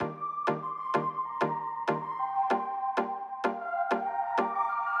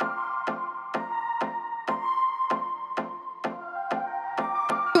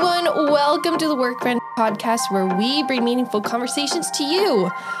everyone. Welcome to the Work Friend podcast, where we bring meaningful conversations to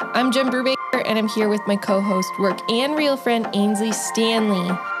you. I'm Jen Brubaker, and I'm here with my co-host, work and real friend, Ainsley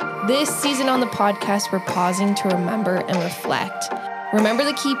Stanley. This season on the podcast, we're pausing to remember and reflect. Remember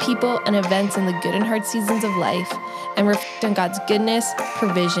the key people and events in the good and hard seasons of life, and reflect on God's goodness,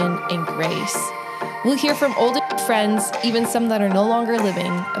 provision, and grace. We'll hear from old friends, even some that are no longer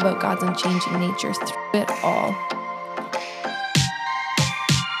living, about God's unchanging nature through it all.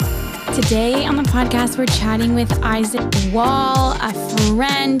 Today on the podcast, we're chatting with Isaac Wall, a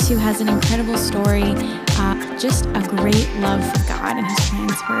friend who has an incredible story, just a great love for God and his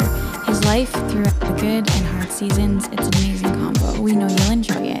plans for his life throughout the good and hard seasons. It's an amazing combo. We know you'll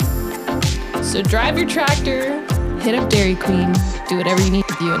enjoy it. So drive your tractor, hit up Dairy Queen, do whatever you need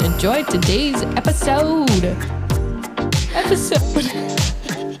to do, and enjoy today's episode.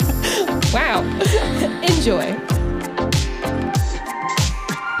 Wow. Enjoy.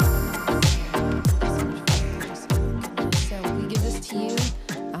 So we give this to you.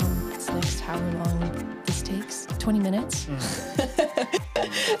 It's next however long this takes, 20 minutes.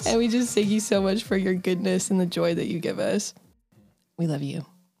 And we just thank you so much for your goodness and the joy that you give us. We love you.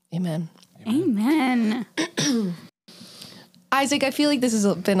 Amen. Amen. Isaac, I feel like this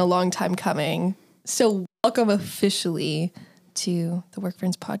has been a long time coming. So welcome officially to the Work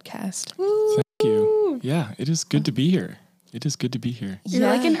Friends podcast. Woo. Thank you. Yeah, it is good to be here. It is good to be here. You're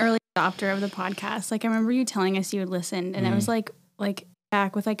like an early adopter of the podcast. Like I remember you telling us you had listened, and I was like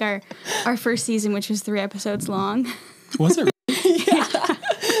back with like our first season, which was 3 episodes long. Was it? Yeah.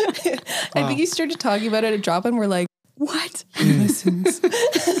 I think you started talking about it at Drop and we're like, what? He listens.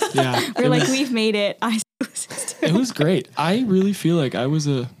 Yeah. We're like, we've made it. I listens to it was great. I really feel like I was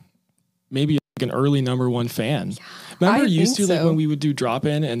maybe like an early number one fan. Remember used to like when we would do Drop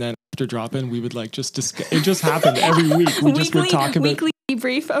In, and then after Drop In we would like just it just happened every week. We just would talk about weekly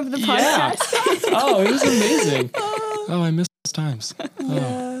debrief of the podcast. Oh, it was amazing. Oh, I missed those times.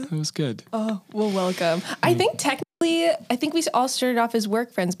 Oh, it was good. Oh, well, welcome. I think technically, we all started off as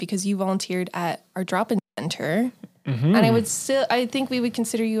work friends because you volunteered at our drop-in center. Mm-hmm. And I think we would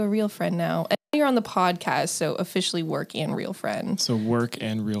consider you a real friend now. And you're on the podcast, so officially work and real friend. So work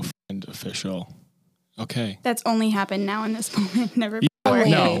and real friend official. Okay. That's only happened now in this moment, never before.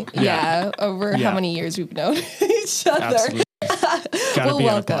 No. Yeah. Over how many years we've known each other. Absolutely. Gotta be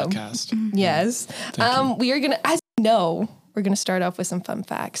welcome. on a podcast. Yes. We are going to, as you know, we're going to start off with some fun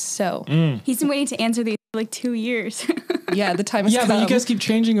facts. So he's been waiting to answer these for like 2 years. Yeah, the time has come. Yeah, but you guys keep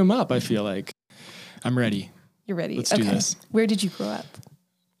changing them up, I feel like. I'm ready. You're ready. Let's do this. Where did you grow up?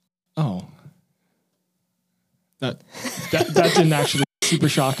 Oh. That didn't actually super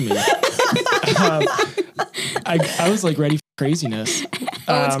shock me. I was like ready for craziness.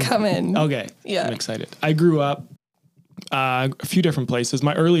 It's coming. Okay. Yeah. I'm excited. I grew up a few different places.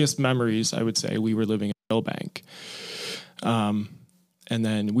 My earliest memories, I would say, we were living in Millbank. And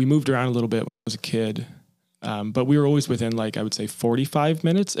then we moved around a little bit when I was a kid. But we were always within like, I would say 45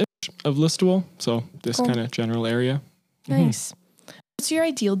 minutes-ish of Listowel. So this kind of general area. Nice. Mm-hmm. What's your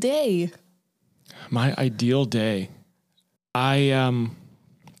ideal day? My ideal day. I'm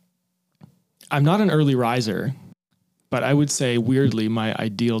not an early riser, but I would say weirdly, my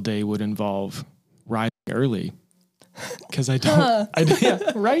ideal day would involve rising early. Because I don't,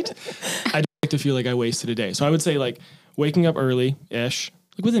 right? I don't like to feel like I wasted a day. So I would say like waking up early-ish,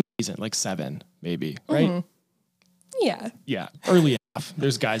 like within reason, like 7 maybe, right? Mm-hmm. Yeah. Yeah, early enough.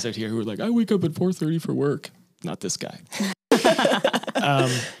 There's guys out here who are like, I wake up at 4:30 for work. Not this guy.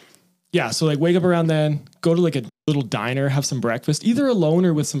 Yeah, so like wake up around then, go to like a little diner, have some breakfast, either alone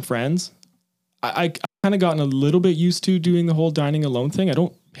or with some friends. I kind of gotten a little bit used to doing the whole dining alone thing. I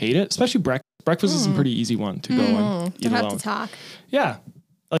don't hate it, especially breakfast. Breakfast is a pretty easy one to go and eat Don't alone. have to talk. Yeah.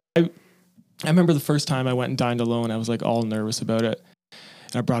 Like I remember the first time I went and dined alone, I was like all nervous about it.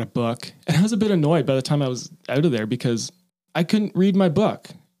 And I brought a book, and I was a bit annoyed by the time I was out of there because I couldn't read my book.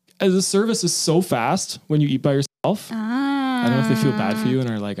 As the service is so fast when you eat by yourself. I don't know if they feel bad for you and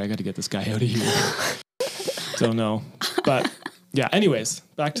are like, I got to get this guy out of here. Don't know. But yeah, anyways,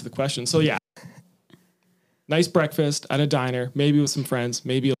 back to the question. So yeah, nice breakfast at a diner, maybe with some friends,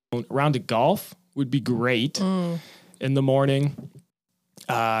 maybe alone. A round of golf would be great. In the morning,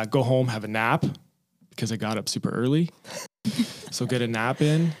 go home, have a nap because I got up super early. So get a nap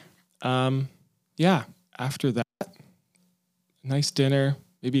in. Yeah, after that, nice dinner,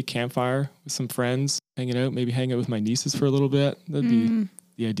 maybe a campfire with some friends, hanging out, maybe hang out with my nieces for a little bit. That'd be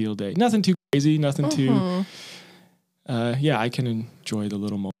the ideal day. Nothing too crazy, nothing too... I can enjoy the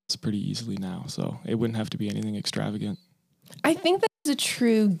little moments pretty easily now, so it wouldn't have to be anything extravagant. I think that's a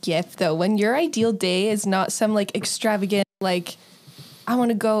true gift, though, when your ideal day is not some like extravagant, like I want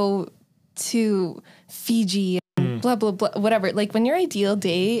to go to Fiji, and blah, blah, blah, whatever. Like when your ideal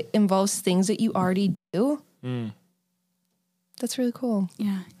day involves things that you already do, that's really cool.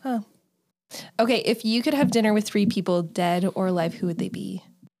 Yeah. Huh. Okay, if you could have dinner with 3 people, dead or alive, who would they be?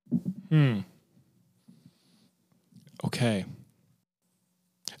 Okay.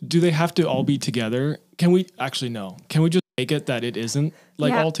 Do they have to all be together? Can we actually no? Can we just make it that it isn't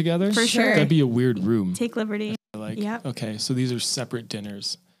like Yeah, all together? for sure. That'd be a weird room. Take liberty. Like, Yep. okay, so these are separate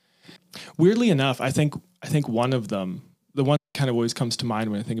dinners. Weirdly enough, I think one of them, the one that kind of always comes to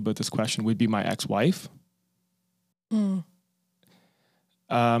mind when I think about this question, would be my ex-wife.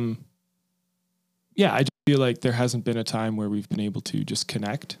 Yeah, I just feel like there hasn't been a time where we've been able to just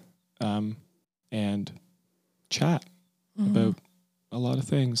connect and chat about a lot of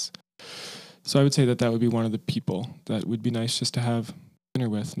things. So I would say that would be one of the people that would be nice just to have dinner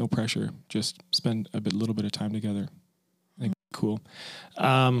with, no pressure, just spend little bit of time together. I think cool.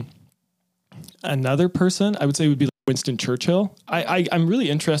 Another person I would say would be like Winston Churchill. I'm really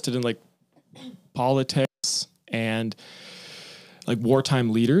interested in like politics and like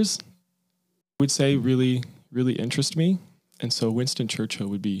wartime leaders. I would say really, really interest me. And so Winston Churchill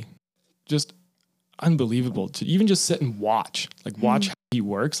would be just unbelievable to even just sit and watch how he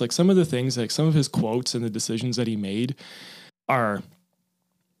works. Like some of the things, like some of his quotes and the decisions that he made are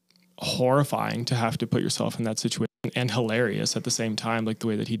horrifying to have to put yourself in that situation, and hilarious at the same time, like the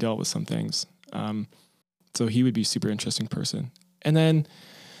way that he dealt with some things. So he would be a super interesting person. And then,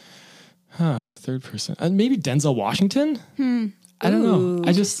 third person, maybe Denzel Washington. I don't know.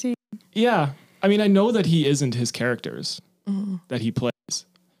 I just, yeah. I mean, I know that he isn't his characters that he plays,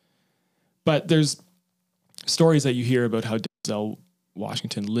 but there's stories that you hear about how Denzel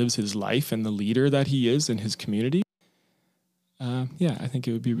Washington lives his life and the leader that he is in his community. Yeah, I think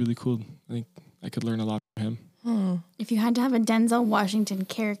it would be really cool. I think I could learn a lot from him. If you had to have a Denzel Washington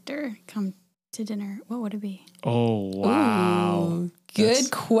character come to dinner, what would it be? Oh, wow. Ooh,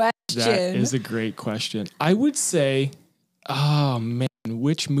 good question. That is a great question. I would say, oh man,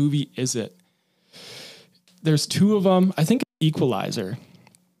 which movie is it? There's 2 of them. I think Equalizer,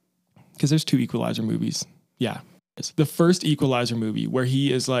 because there's 2 Equalizer movies. Yeah. It's the first Equalizer movie where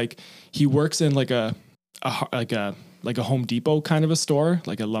he is like, he works in like a Home Depot kind of a store,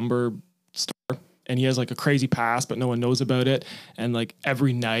 like a lumber store. And he has like a crazy past, but no one knows about it. And like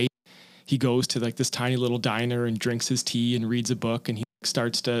every night he goes to like this tiny little diner and drinks his tea and reads a book. And he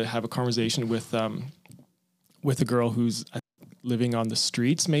starts to have a conversation with a girl who's living on the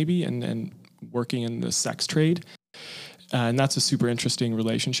streets maybe and working in the sex trade. And that's a super interesting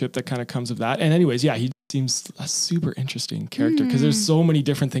relationship that kind of comes of that. And anyways, yeah, he seems a super interesting character because there's so many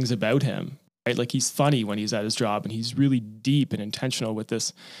different things about him, right? Like he's funny when he's at his job, and he's really deep and intentional with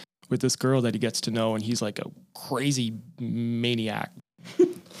this girl that he gets to know. And he's like a crazy maniac,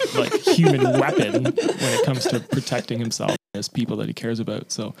 like human weapon when it comes to protecting himself and his people that he cares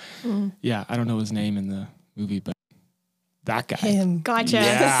about. So yeah, I don't know his name in the movie, but that guy. Him. Gotcha.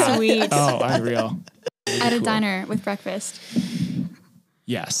 Yeah. Sweet. Oh, unreal. Really At a cool. diner with breakfast.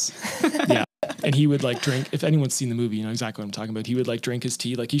 Yes. Yeah. And he would like drink, if anyone's seen the movie, you know exactly what I'm talking about. He would like drink his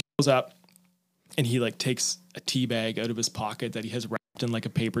tea. Like he shows up and he like takes a tea bag out of his pocket that he has wrapped in like a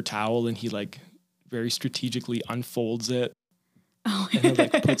paper towel, and he like very strategically unfolds it and then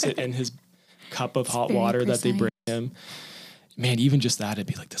like puts it in his cup of hot water that they bring him. Man, even just that, I'd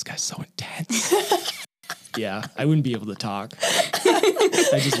be like, this guy's so intense. Yeah, I wouldn't be able to talk.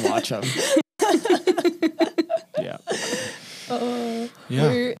 I just watch him. Yeah. Yeah.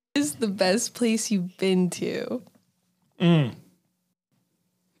 Where is the best place you've been to? I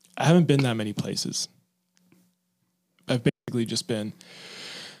haven't been that many places. I've basically just been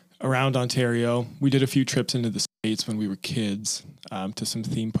around Ontario. We did a few trips into the States when we were kids, to some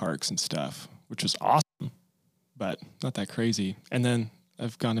theme parks and stuff, which was awesome, but not that crazy. And then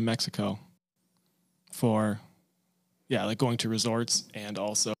I've gone to Mexico for, yeah, like going to resorts and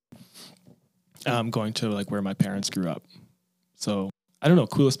also going to like where my parents grew up. So I don't know,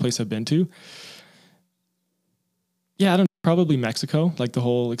 coolest place I've been to. Yeah, I don't know, probably Mexico, like the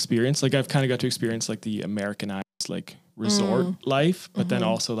whole experience. Like I've kind of got to experience like the Americanized like resort life, but then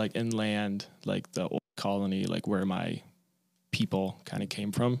also like inland, like the old colony, like where my people kind of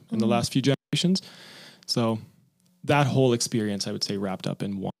came from in the last few generations. So that whole experience, I would say wrapped up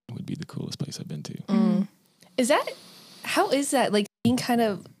in one, would be the coolest place I've been to. How is that like being kind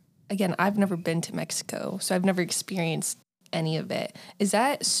of, again, I've never been to Mexico, so I've never experienced any of it. Is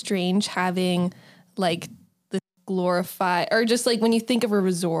that strange having like the glorified, or just like when you think of a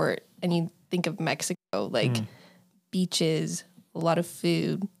resort and you think of Mexico, like beaches, a lot of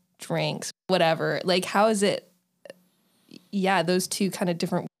food, drinks, whatever, like how is it yeah, those two kind of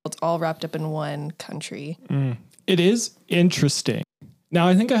different worlds all wrapped up in one country. It is interesting. Now,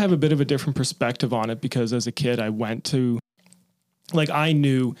 I think I have a bit of a different perspective on it because as a kid, I went to, like, I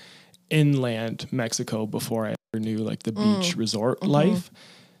knew inland Mexico before I ever knew like the beach resort life.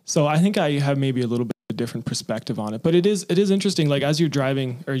 So I think I have maybe a little bit of a different perspective on it, but it is interesting. Like as you're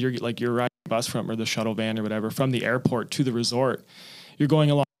driving or you're riding the bus from or the shuttle van or whatever from the airport to the resort, you're going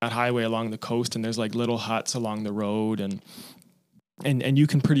along that highway along the coast and there's like little huts along the road and you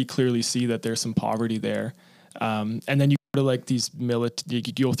can pretty clearly see that there's some poverty there. And then you go to like these you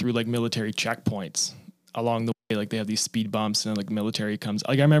go through like military checkpoints along the way. Like they have these speed bumps and like military comes.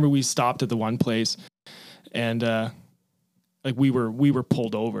 Like I remember we stopped at the one place and like we were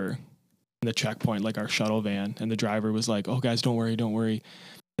pulled over in the checkpoint, like our shuttle van, and the driver was like, "Oh guys, don't worry."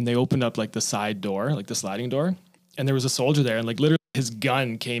 And they opened up like the side door, like the sliding door, and there was a soldier there, and like literally his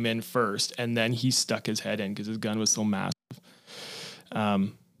gun came in first, and then he stuck his head in because his gun was so massive.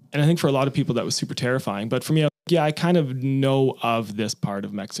 And I think for a lot of people that was super terrifying. But for me, I kind of know of this part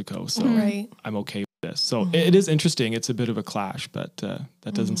of Mexico, so I'm okay with this. So it is interesting. It's a bit of a clash, but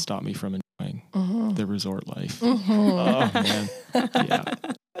that doesn't stop me from enjoying the resort life. Oh man, yeah.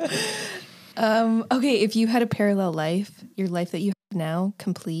 Okay, if you had a parallel life, your life that you have now,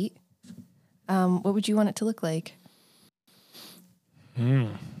 complete, what would you want it to look like?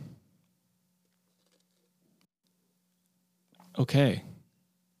 Okay.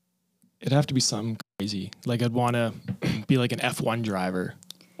 It'd have to be something crazy. Like I'd want to be like an F1 driver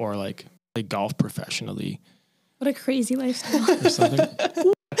or like play golf professionally. What a crazy lifestyle. Or something.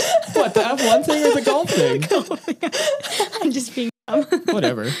 What, the F1 thing or the golf thing? I'm just being dumb.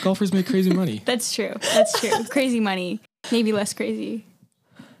 Whatever. Golfers make crazy money. That's true. Crazy money. Maybe less crazy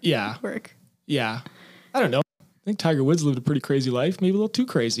work. Yeah. I don't know. I think Tiger Woods lived a pretty crazy life. Maybe a little too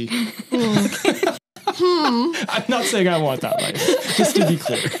crazy. I'm not saying I want that life, just to be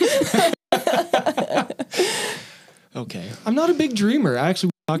clear. Okay. I'm not a big dreamer. I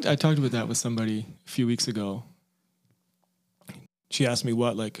talked about that with somebody a few weeks ago. She asked me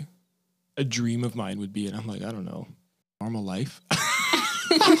what like a dream of mine would be, and I'm like, I don't know. Normal life.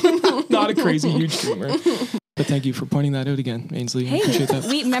 Not a crazy huge dreamer. But thank you for pointing that out again, Ainsley. I appreciate that.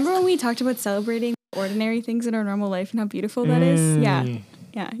 Remember when we talked about celebrating ordinary things in our normal life and how beautiful that is?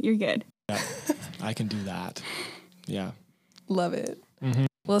 Yeah, you're good. Yeah, I can do that. Yeah. Love it.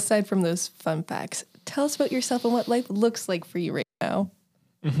 Well, aside from those fun facts, tell us about yourself and what life looks like for you right now.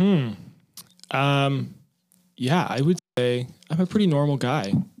 Yeah, I would say I'm a pretty normal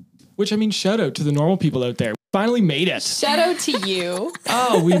guy, which I mean, shout out to the normal people out there. Finally made it. Shout out to you.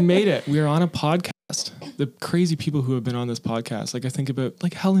 Oh, we made it. We are on a podcast. The crazy people who have been on this podcast. Like I think about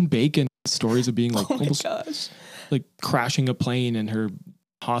like Helen Bacon stories of being like almost like crashing a plane and her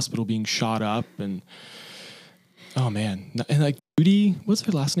hospital being shot up and oh man. And like Judy, what's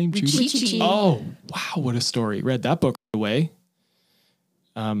her last name? Judy. Oh, wow, what a story. Read that book right away.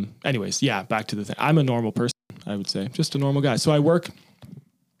 Anyways, yeah, back to the thing. I'm a normal person, I would say. Just a normal guy. So I work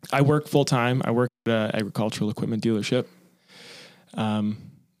full time. I work at an agricultural equipment dealership.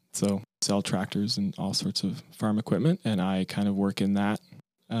 So sell tractors and all sorts of farm equipment, and I kind of work in that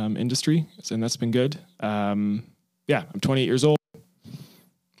industry, and that's been good. I'm 28 years old.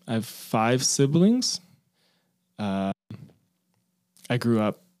 I have 5 siblings. I grew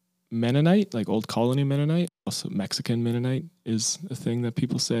up Mennonite, like old colony Mennonite. Also Mexican Mennonite is a thing that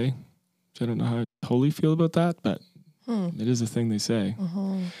people say. I don't know how I totally feel about that, but it is a thing they say.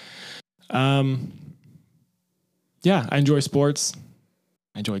 I enjoy sports.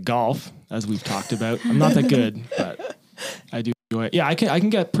 I enjoy golf, as we've talked about. I'm not that good, but I do enjoy it. Yeah, I can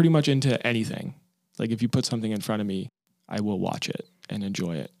get pretty much into anything. Like if you put something in front of me, I will watch it and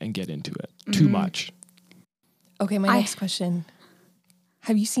enjoy it and get into it. Too much. Okay, my next question.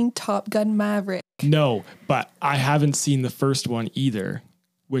 Have you seen Top Gun Maverick? No, but I haven't seen the first one either,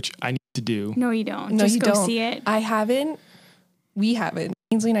 which I need to do. No, you don't. No, Just you go don't. see it. I haven't. We haven't.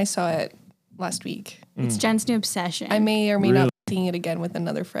 Ainsley and I saw it last week. It's Jen's new obsession. I may or may not be seeing it again with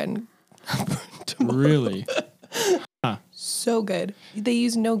another friend. Really? So good. They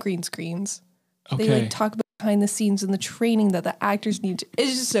use no green screens. Okay. They like talk about behind the scenes and the training that the actors need to.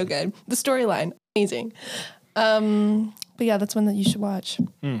 It's just so good. The storyline, amazing. But yeah, that's one that you should watch.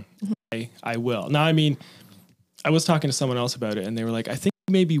 I will. Now, I mean, I was talking to someone else about it, and they were like, I think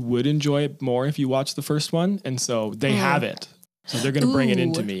you maybe would enjoy it more if you watch the first one. And so they have it. So they're going to bring it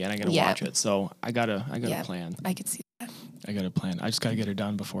into me, and I'm going to watch it. So I gotta plan. I could see that. I got to plan. I just got to get it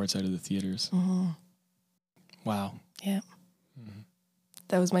done before it's out of the theaters. Wow. Yeah.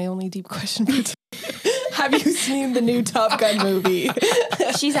 That was my only deep question for today. Have you seen the new Top Gun movie?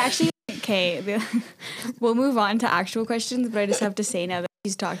 She's actually, We'll move on to actual questions, but I just have to say now that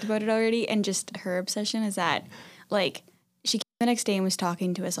she's talked about it already, and just her obsession is that, like, she came the next day and was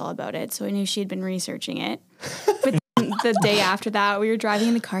talking to us all about it, so I knew she had been researching it. But the day after that, we were driving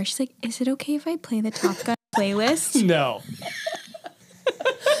in the car. She's like, "Is it okay if I play the Top Gun playlist?" No.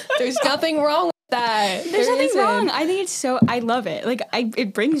 There's nothing wrong with that. There's nothing wrong. I think it's so. I love it. Like,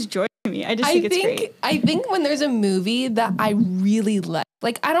 it brings joy to me. I just think it's great. I think when there's a movie that I really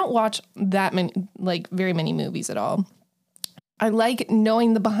like I don't watch that many, like, very many movies at all. I like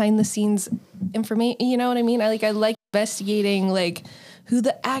knowing the behind the scenes information. You know what I mean? I like investigating, like, who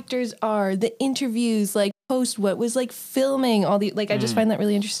the actors are, the interviews, like, post what was, like, filming, all the, like, I just find that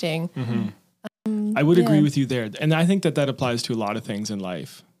really interesting. I would agree with you there. And I think that applies to a lot of things in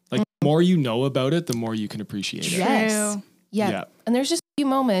life. Like, the more you know about it, the more you can appreciate it. Yes. Yeah. And there's just a few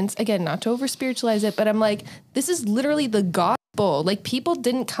moments, again, not to over spiritualize it, but I'm like, this is literally the gospel. Like, people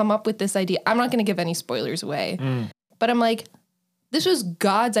didn't come up with this idea. I'm not going to give any spoilers away, but I'm like, this was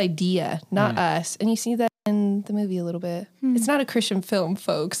God's idea, not us. And you see that in the movie a little bit. It's not a Christian film,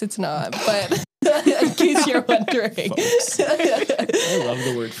 folks. It's not, but in case you're wondering. Folks. I love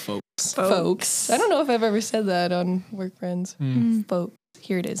the word folks. Folks. I don't know if I've ever said that on Work Friends. Folks.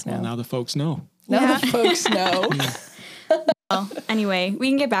 Here it is now. Well, now the folks know. Now the folks know. Well, anyway, we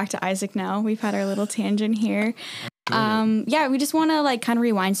can get back to Isaac now. We've had our little tangent here. We just want to, like, kind of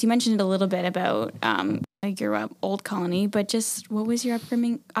rewind. So you mentioned it a little bit about like your old colony, but just what was your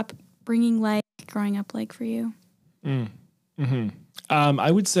upbringing like, growing up like for you?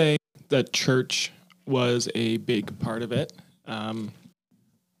 I would say that church was a big part of it.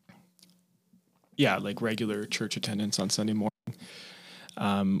 Like regular church attendance on Sunday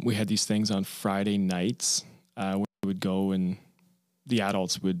morning. We had these things on Friday nights where we would go, and the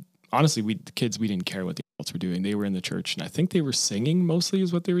adults would, honestly, the kids, we didn't care what the adults were doing. They were in the church, and I think they were singing mostly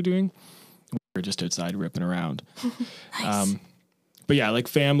is what they were doing. We were just outside ripping around. Nice. But yeah, like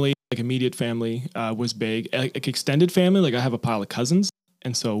family, like immediate family was big. Like extended family, like I have a pile of cousins,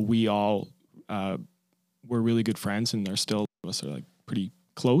 and so we all were really good friends, and they're still, us are like pretty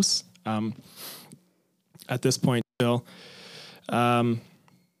close at this point still.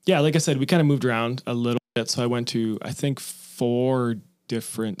 Like I said, we kind of moved around a little bit. So I went to, I think, 4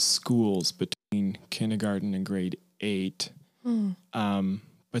 different schools between kindergarten and grade 8.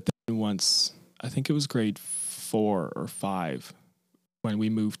 But then once, I think it was grade 4 or 5, when we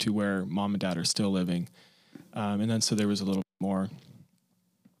moved to where mom and dad are still living. And then so there was a little more,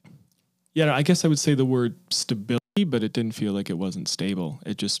 I guess I would say the word stability, but it didn't feel like it wasn't stable.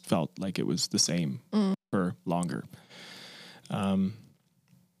 It just felt like it was the same for longer.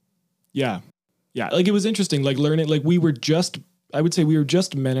 Like it was interesting, like learning, like I would say we were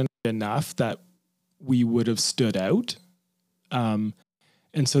just men enough that we would have stood out. And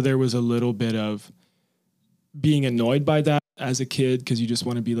so there was a little bit of being annoyed by that as a kid, because you just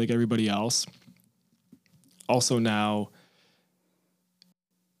want to be like everybody else. Also now,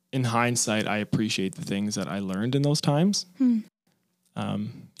 in hindsight, I appreciate the things that I learned in those times.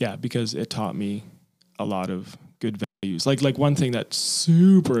 Because it taught me a lot of good values. Like one thing that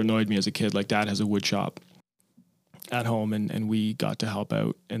super annoyed me as a kid, like dad has a wood shop at home, and we got to help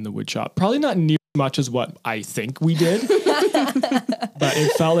out in the wood shop. Probably not near as much as what I think we did, but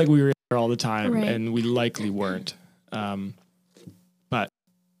it felt like we were there all the time, right. And we likely weren't.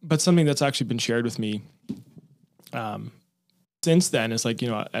 But something that's actually been shared with me since then is like,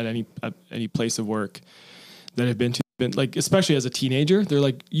 at any place of work that I've been to, like, especially as a teenager, they're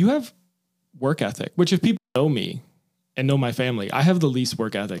like, you have work ethic, which if people know me and know my family, I have the least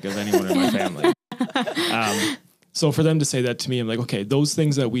work ethic of anyone in my family. So for them to say that to me, I'm like, okay, those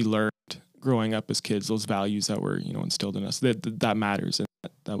things that we learned growing up as kids, those values that were, instilled in us, that matters. And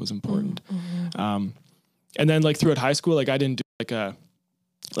that was important. And then like throughout high school, like I didn't do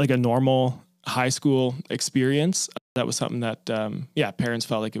like a normal high school experience. That was something that, parents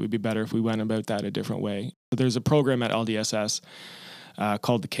felt like it would be better if we went about that a different way. So there's a program at LDSS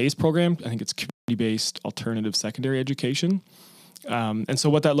called the CASE program. I think it's community-based alternative secondary education. And so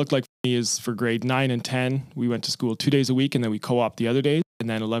what that looked like for me is for grade 9 and 10, we went to school 2 days a week, and then we co-op the other days. And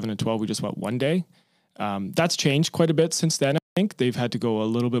then 11 and 12, we just went 1 day. That's changed quite a bit since then. I think they've had to go a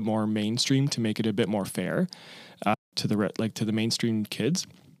little bit more mainstream to make it a bit more fair to the mainstream kids.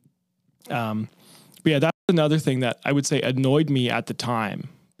 But that's another thing that I would say annoyed me at the time,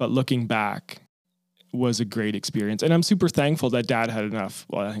 but looking back was a great experience. And I'm super thankful that dad had enough,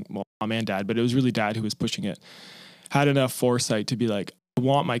 mom and dad, but it was really dad who was pushing it, had enough foresight to be like, I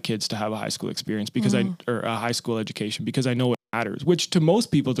want my kids to have a high school experience or a high school education, because I know it matters, which to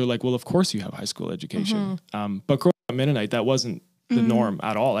most people, they're like, well, of course you have high school education. But growing up Mennonite, that wasn't the norm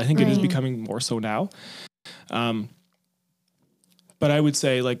at all. I think it is Right. becoming more so now. But I would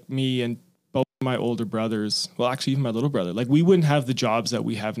say like me and both my older brothers, well, actually even my little brother, like we wouldn't have the jobs that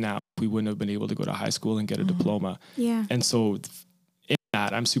we have now if we wouldn't have been able to go to high school and get a diploma. Yeah. And so in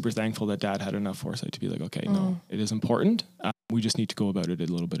that, I'm super thankful that Dad had enough foresight to be like, okay, no, it is important. We just need to go about it a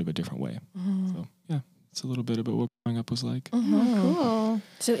little bit of a different way. So yeah, it's a little bit about what growing up was like. Oh, cool.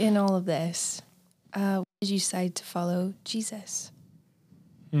 So in all of this, why did you decide to follow Jesus?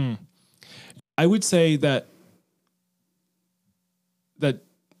 I would say that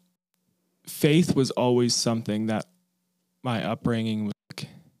faith was always something that my upbringing was like,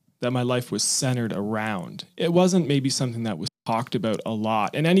 that my life was centered around. It wasn't maybe something that was talked about a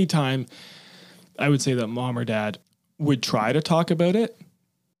lot. And anytime I would say that Mom or Dad would try to talk about it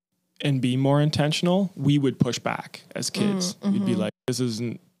and be more intentional, we would push back as kids. We'd be like, this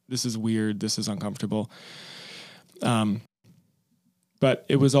is weird. This is uncomfortable. But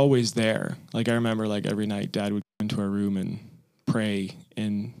it was always there. Like I remember like every night Dad would go into our room and pray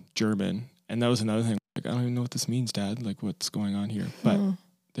in German. And that was another thing. Like, I don't even know what this means, Dad. Like what's going on here? But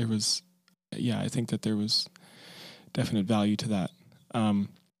there was, I think that there was definite value to that.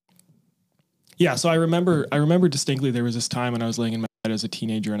 So I remember distinctly there was this time when I was laying in my bed as a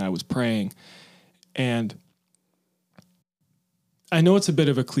teenager and I was praying. And I know it's a bit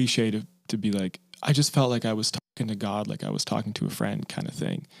of a cliche to be like, I just felt like I was talking to God, like I was talking to a friend kind of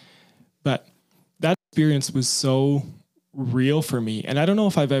thing. But that experience was so real for me. And I don't know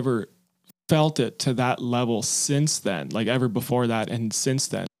if I've ever felt it to that level since then, like ever before that and since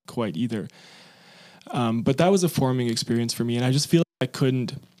then quite either. But that was a forming experience for me. And I just feel like I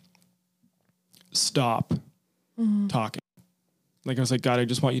couldn't stop talking. Like I was like, God, I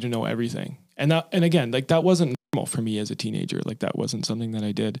just want you to know everything. And again, like that wasn't normal for me as a teenager. Like that wasn't something that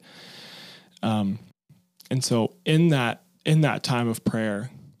I did. And so in that time of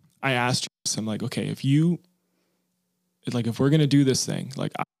prayer, I asked Jesus, I'm like, okay, if we're going to do this thing,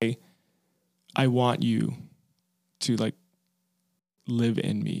 like I want you to like live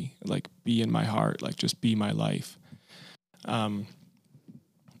in me, like be in my heart, like just be my life. And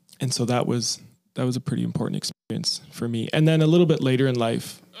so that was a pretty important experience for me. And then a little bit later in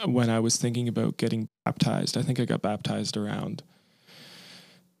life, when I was thinking about getting baptized, I think I got baptized around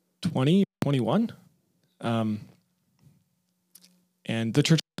 21. And the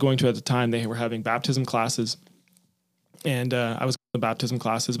church I was going to at the time, they were having baptism classes. And I was going to baptism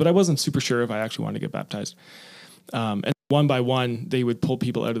classes, but I wasn't super sure if I actually wanted to get baptized. And one by one, they would pull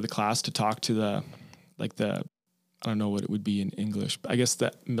people out of the class to talk to the I don't know what it would be in English, but I guess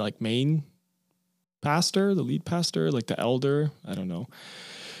the like main pastor, the lead pastor, like the elder, I don't know.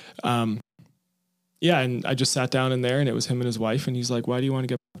 And I just sat down in there and it was him and his wife. And he's like, why do you want to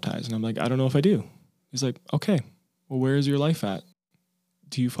get baptized? And I'm like, I don't know if I do. He's like, okay, well, where is your life at?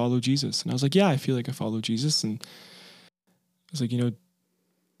 Do you follow Jesus? And I was like, yeah, I feel like I follow Jesus. And I was like,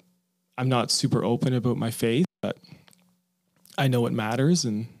 I'm not super open about my faith, but I know it matters.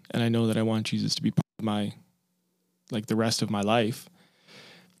 And I know that I want Jesus to be part of my, like the rest of my life.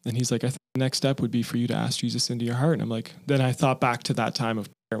 And he's like, I think the next step would be for you to ask Jesus into your heart. And I'm like, then I thought back to that time of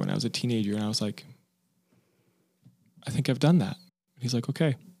prayer when I was a teenager and I was like, I think I've done that. And he's like,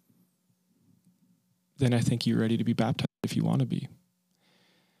 okay, then I think you're ready to be baptized if you want to be.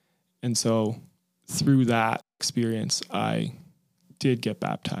 And so through that experience, I did get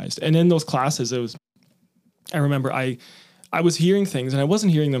baptized. And in those classes, I remember I was hearing things and I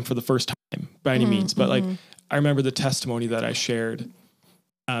wasn't hearing them for the first time by any means, but like, I remember the testimony that I shared,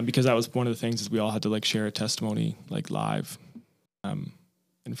 because that was one of the things is we all had to like share a testimony like live,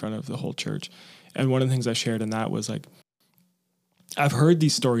 in front of the whole church. And one of the things I shared in that was like, I've heard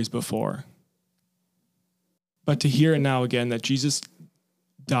these stories before, but to hear it now again, that Jesus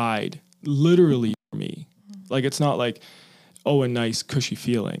died literally for me. Like, it's not like, oh, a nice cushy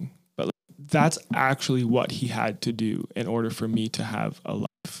feeling, but like, that's actually what he had to do in order for me to have a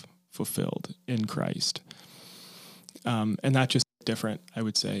life fulfilled in Christ. And that's just different, I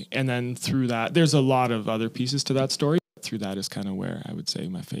would say. And then through that, there's a lot of other pieces to that story. Through that is kind of where I would say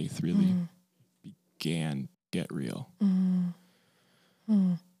my faith really began to get real.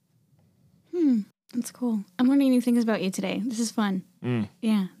 That's cool. I'm learning new things about you today. This is fun.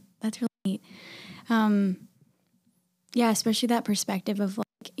 Yeah, that's really neat. Especially that perspective of like,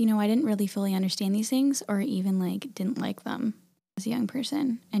 I didn't really fully understand these things or even like didn't like them as a young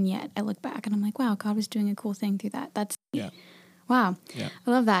person. And yet I look back and I'm like, wow, God was doing a cool thing through that. That's neat. Wow. Yeah.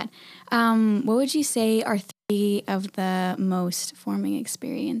 I love that. What would you say are 3 of the most forming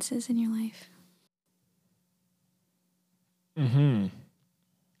experiences in your life?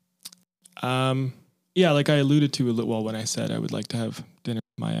 yeah, like I alluded to a little while when I said I would like to have dinner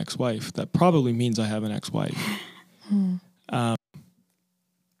with my ex-wife. That probably means I have an ex-wife.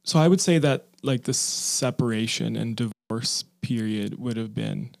 So I would say that like the separation and divorce period would have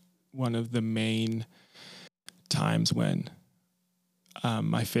been one of the main times when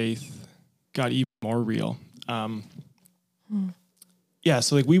my faith got even more real. Yeah,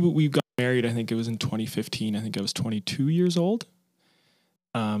 so like we got married, I think it was in 2015. I think I was 22 years old.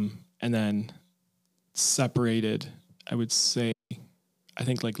 And then separated, I would say, I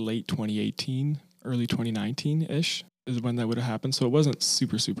think like late 2018, early 2019-ish is when that would have happened. So it wasn't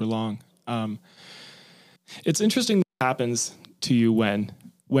super, super long. It's interesting what happens to you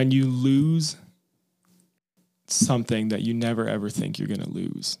when you lose something that you never ever think you're going to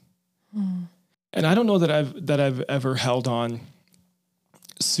lose. And I don't know that I've ever held on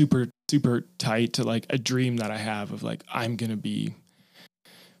super, super tight to like a dream that I have of like, I'm going to be,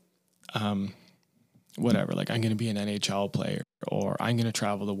 whatever, like I'm going to be an NHL player, or I'm going to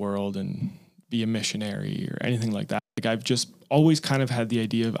travel the world and be a missionary or anything like that. Like I've just always kind of had the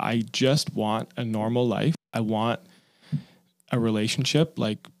idea of, I just want a normal life. I want a relationship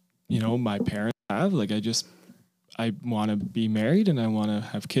like, you know, my parents have. Like I want to be married and I want to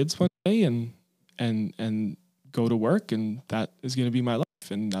have kids one day and go to work, and that is going to be my life,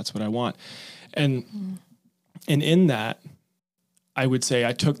 and that's what I want. And in that, I would say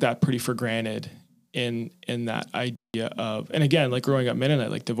I took that pretty for granted in that idea of, and again, like growing up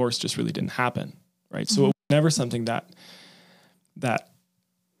Mennonite, like divorce just really didn't happen, right? So it was never something that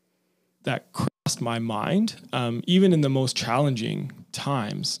crossed my mind. Even in the most challenging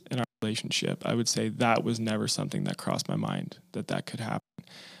times in our relationship, I would say that was never something that crossed my mind that could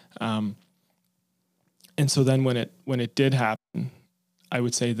happen. And so then when it did happen, I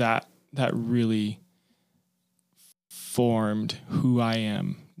would say that really formed who I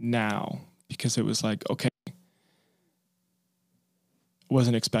am now, because it was like, okay,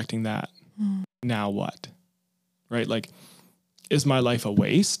 wasn't expecting that. Now what? Right? Like, is my life a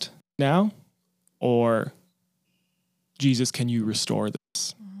waste now? Or Jesus, can you restore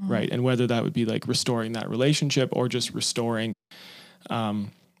this? Right? And whether that would be like restoring that relationship or just restoring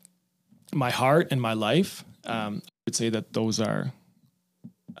my heart and my life, I would say that those are,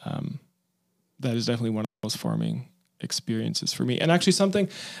 that is definitely one of the most forming experiences for me. And actually something,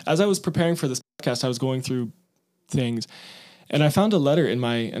 as I was preparing for this podcast, I was going through things and I found a letter in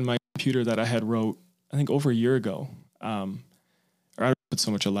my computer that I had wrote, I think over a year ago. Or I don't put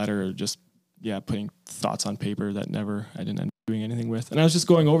so much a letter, or just, putting thoughts on paper that I didn't end up doing anything with. And I was just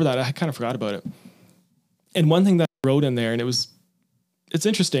going over that. I kind of forgot about it. And one thing that I wrote in there, and it's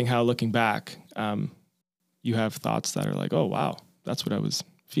interesting how looking back, you have thoughts that are like, oh, wow, that's what I was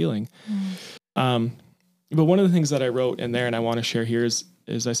feeling. But one of the things that I wrote in there and I want to share here is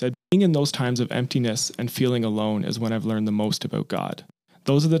I said, being in those times of emptiness and feeling alone is when I've learned the most about God.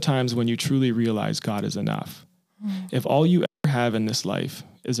 Those are the times when you truly realize God is enough. If all you ever have in this life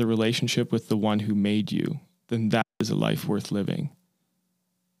is a relationship with the one who made you, then that is a life worth living.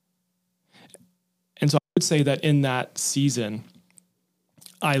 And so I would say that in that season,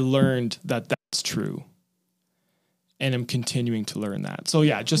 I learned that that's true, and I'm continuing to learn that. So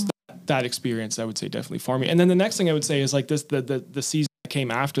just that experience, I would say, definitely for me. And then the next thing I would say is like this, the season that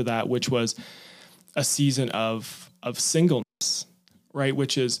came after that, which was a season of singleness, right?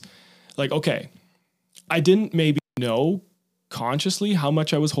 Which is like, okay, I didn't maybe know consciously how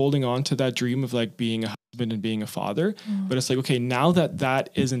much I was holding on to that dream of like being a husband and being a father. But it's like, okay, now that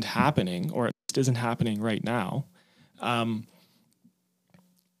isn't happening, or at least isn't happening right now,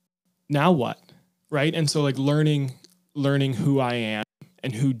 now what? Right? And so like learning who I am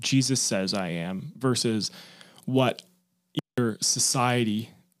and who Jesus says I am versus what either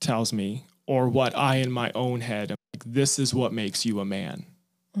society tells me or what I in my own head, like, this is what makes you a man,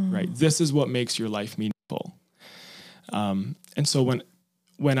 right? This is what makes your life meaningful. And so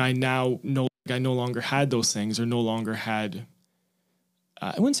when I now know, like, I no longer had those things, or no longer had,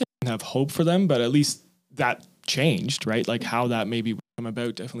 I wouldn't say I didn't have hope for them, but at least that changed, right? Like how that maybe come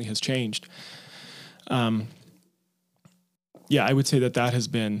about definitely has changed. I would say that has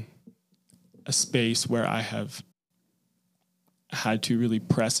been a space where I have had to really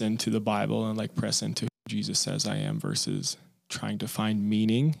press into the Bible and like press into who Jesus says I am versus trying to find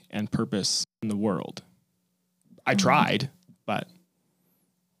meaning and purpose in the world. I tried, but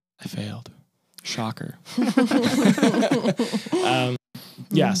I failed. Shocker. So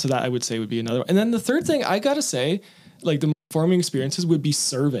that I would say would be another one. And then the third thing I got to say, like the forming experiences would be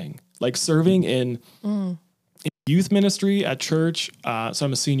serving in youth ministry at church. So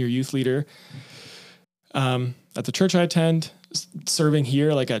I'm a senior youth leader at the church I attend, serving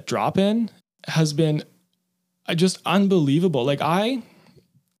here like at Drop-In. has been just unbelievable. Like I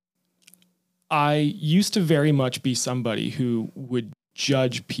used to very much be somebody who would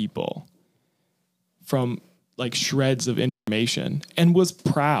judge people from like shreds of information and was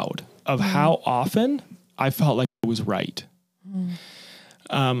proud of how often I felt like I was right.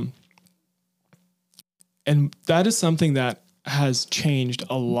 And that is something that has changed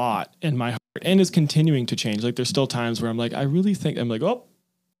a lot in my heart and is continuing to change. Like there's still times where I'm like, I'm like, oh,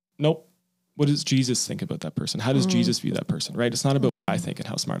 nope. What does Jesus think about that person? How does Jesus view that person, right? It's not about what I think and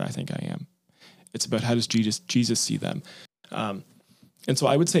how smart I think I am. It's about how does Jesus see them. And so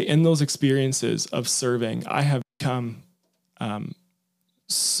I would say in those experiences of serving, I have become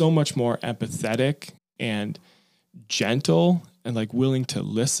so much more empathetic and gentle and like willing to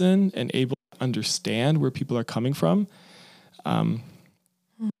listen and able to understand where people are coming from.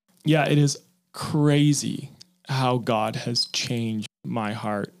 Yeah, it is crazy how God has changed my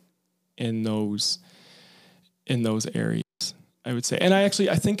heart in those areas, I would say. And I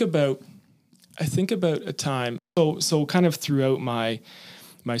think about a time, so kind of throughout my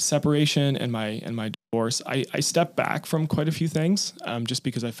separation and my divorce, I stepped back from quite a few things, just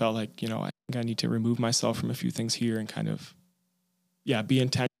because I felt like, I think I need to remove myself from a few things here and kind of, be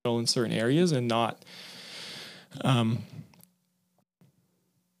intentional in certain areas and not, I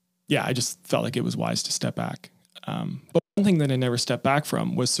just felt like it was wise to step back. But one thing that I never stepped back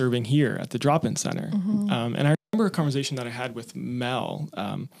from was serving here at the drop-in center. And I remember a conversation that I had with Mel,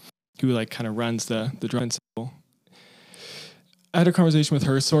 who like kind of runs the drop-in center. I had a conversation with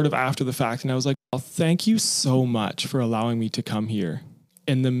her sort of after the fact, and I was like, well, thank you so much for allowing me to come here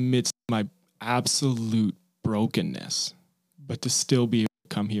in the midst of my absolute brokenness, but to still be able to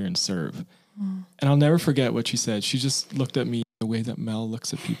come here and serve. And I'll never forget what she said. She just looked at me the way that Mel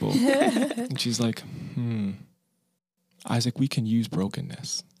looks at people. And she's like, Isaac, we can use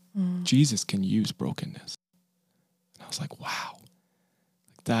brokenness. Jesus can use brokenness. And I was like, wow,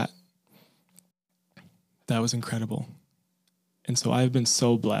 that was incredible. And so I've been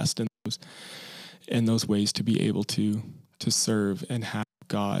so blessed in those ways to be able to serve and have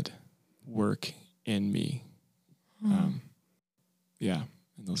God work in me. In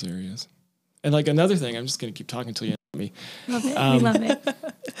those areas. And like another thing, I'm just going to keep talking until you answer me. Love it. We love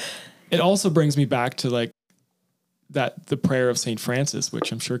it. It also brings me back to like the prayer of St. Francis,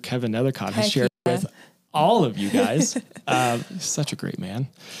 which I'm sure Kevin Nethercott has shared with all of you guys. He's such a great man.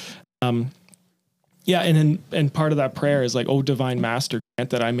 And part of that prayer is like, "Oh, divine master,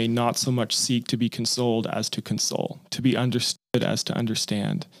 grant that I may not so much seek to be consoled as to console, to be understood as to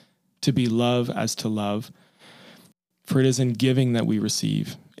understand, to be love as to love. For it is in giving that we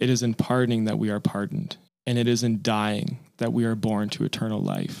receive. It is in pardoning that we are pardoned. And it is in dying that we are born to eternal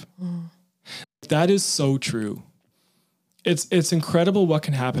life." That is so true. It's incredible what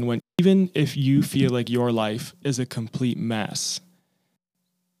can happen when, even if you feel like your life is a complete mess,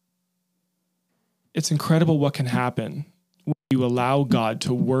 it's incredible what can happen when you allow God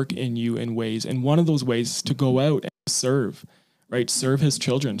to work in you in ways. And one of those ways is to go out and serve, right? Serve his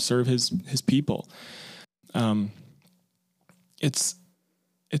children, serve his people. It's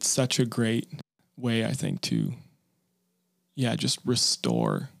such a great way, I think, to, just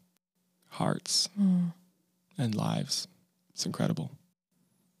restore hearts and lives. It's incredible.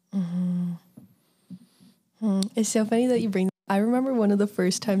 It's so funny that you bring that. I remember one of the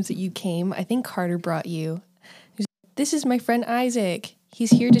first times that you came, I think Carter brought you. He was like, "This is my friend Isaac.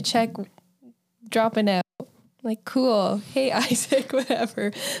 He's here to check dropping out." Like, cool. Hey, Isaac,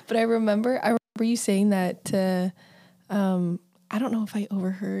 whatever. But I remember you saying that to, I don't know if I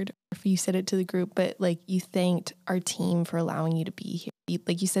overheard or if you said it to the group, but like you thanked our team for allowing you to be here.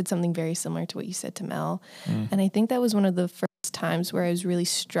 You said something very similar to what you said to Mel. And I think that was one of the first times where I was really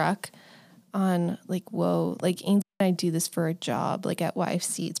struck on like, whoa, like Ainsley and I do this for a job, like at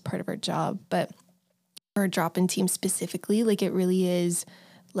YFC, it's part of our job, but our drop-in team specifically, like it really is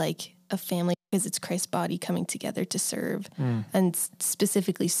like a family because it's Christ's body coming together to serve and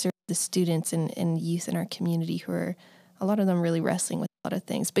specifically serve the students and youth in our community who are, a lot of them really wrestling with a lot of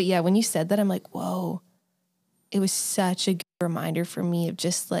things. But yeah, when you said that, I'm like, whoa, it was such a good reminder for me of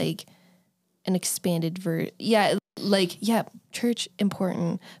just like an expanded church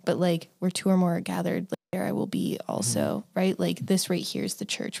important, but like where two or more are gathered, like there I will be also, right? Like this right here is the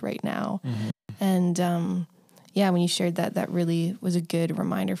church right now. And when you shared that really was a good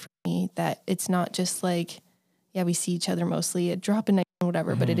reminder for me that it's not just like, we see each other mostly at drop-in night and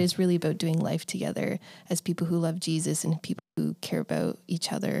whatever, but it is really about doing life together as people who love Jesus and people who care about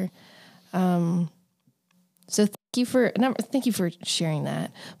each other. So thank you for sharing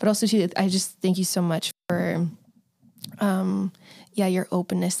that, but also too, I just thank you so much for, your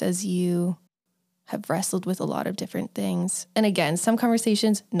openness as you have wrestled with a lot of different things. And again, some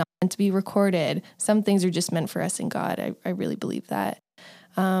conversations not meant to be recorded. Some things are just meant for us and God. I really believe that.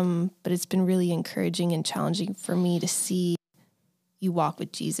 But it's been really encouraging and challenging for me to see you walk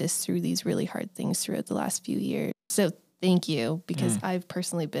with Jesus through these really hard things throughout the last few years. So thank you, because I've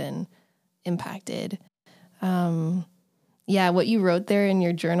personally been impacted. What you wrote there in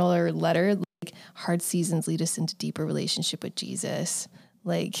your journal or letter, like, hard seasons lead us into deeper relationship with Jesus.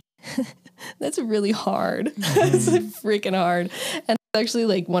 Like, that's really hard. It's like freaking hard. And it's actually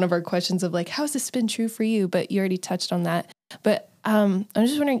like one of our questions of like, how has this been true for you? But you already touched on that. But I'm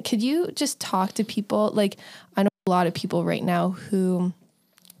just wondering, could you just talk to people? Like, I know a lot of people right now who,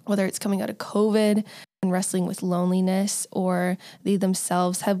 whether it's coming out of COVID and wrestling with loneliness, or they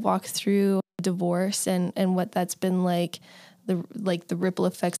themselves have walked through divorce and what that's been like, the ripple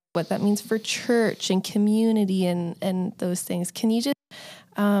effects, what that means for church and community and those things. Can you just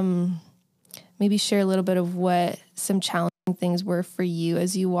maybe share a little bit of what some challenging things were for you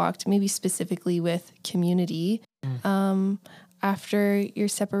as you walked, maybe specifically with community after your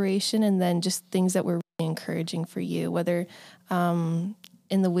separation, and then just things that were really encouraging for you, whether in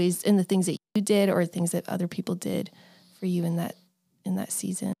the things that you did or things that other people did for you in that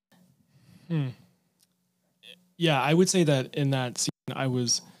season? Yeah, I would say that in that season I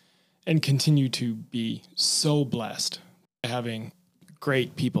was and continue to be so blessed by having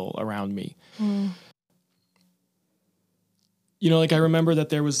great people around me. You know, like, I remember that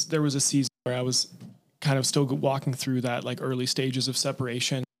there was a season where I was kind of still walking through that, like, early stages of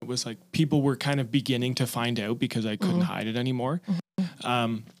separation. It was like people were kind of beginning to find out because I couldn't hide it anymore.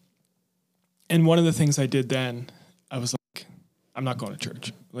 And one of the things I did then, I was like, I'm not going to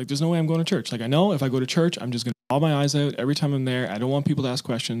church. Like, there's no way I'm going to church. Like, I know if I go to church, I'm just going to bawl my eyes out every time I'm there. I don't want people to ask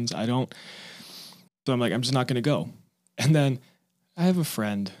questions. So I'm like, I'm just not going to go. And then I have a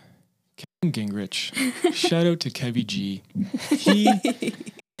friend, Kevin Gingrich. Shout out to Kevy G. He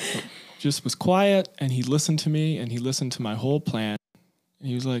just was quiet, and he listened to me, and he listened to my whole plan. And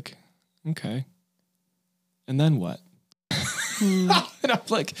he was like, okay. And then what? And I'm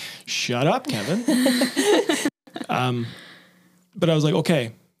like, shut up, Kevin. But I was like,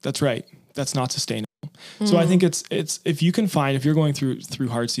 okay, that's right. That's not sustainable. So I think it's if you're going through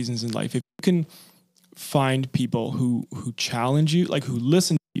hard seasons in life, if you can find people who challenge you, like, who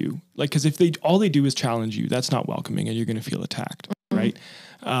listen to you, like, because if all they do is challenge you, that's not welcoming, and you're going to feel attacked, right?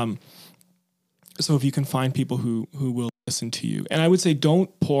 So if you can find people who will listen to you, and I would say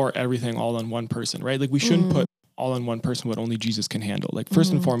don't pour everything all on one person, right? Like, we shouldn't put all on one person what only Jesus can handle. Like,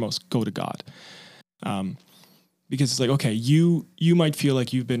 first and foremost, go to God. Because it's like, okay, you might feel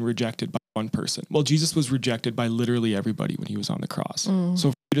like you've been rejected by one person. Well, Jesus was rejected by literally everybody when he was on the cross.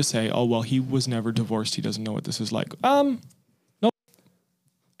 So for you to say, oh, well, he was never divorced, he doesn't know what this is like. Nope.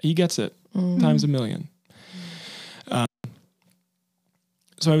 He gets it times a million.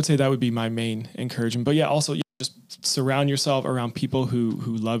 So I would say that would be my main encouragement. But yeah, also just surround yourself around people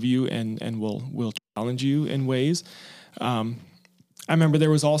who love you and will challenge you in ways. I remember there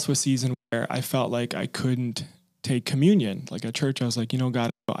was also a season where I felt like I couldn't take communion. Like, at church, I was like, God,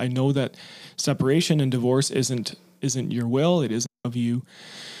 I know that separation and divorce isn't your will. It isn't of you.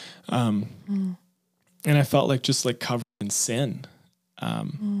 And I felt like just like covered in sin.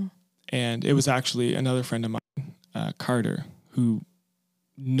 And it was actually another friend of mine, Carter, who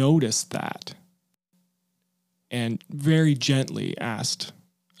noticed that and very gently asked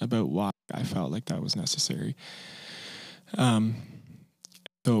about why I felt like that was necessary.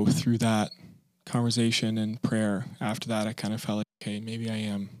 So through that conversation and prayer after that, I kind of felt like, okay, maybe I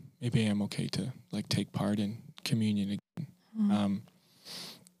am okay to, like, take part in communion again.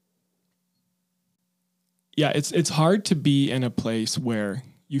 It's hard to be in a place where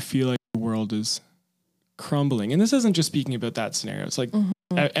you feel like the world is crumbling. And this isn't just speaking about that scenario. It's like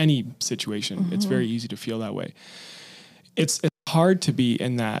any situation. It's very easy to feel that way. It's hard to be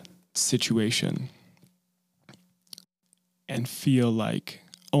in that situation and feel like,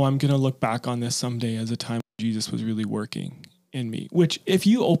 oh, I'm going to look back on this someday as a time when Jesus was really working in me, which, if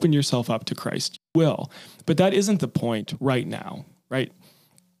you open yourself up to Christ, you will. But that isn't the point right now, right?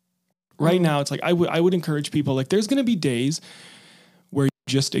 Right now, it's like, I would encourage people, like, there's going to be days where you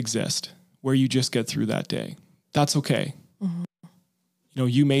just exist, where you just get through that day. That's okay.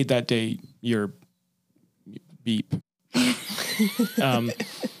 You made that day your beep.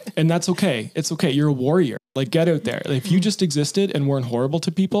 And that's okay. It's okay. You're a warrior. Like, get out there. Like, if you just existed and weren't horrible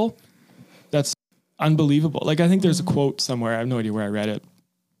to people, that's unbelievable. Like, I think there's a quote somewhere, I have no idea where I read it,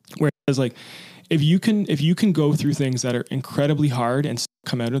 where it says, like, if you can go through things that are incredibly hard and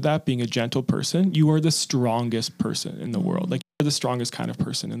come out of that being a gentle person, you are the strongest person in the world. Like, you're the strongest kind of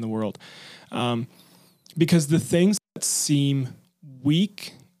person in the world. Because the things that seem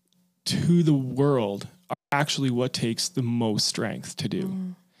weak to the world are actually what takes the most strength to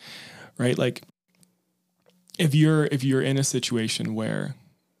do. Right? Like, if you're in a situation where,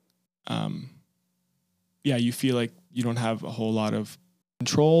 you feel like you don't have a whole lot of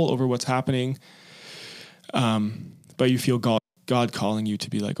control over what's happening, but you feel God calling you to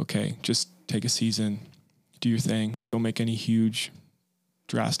be like, okay, just take a season, do your thing, don't make any huge,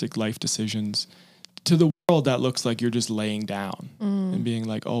 drastic life decisions. To the world, that looks like you're just laying down and being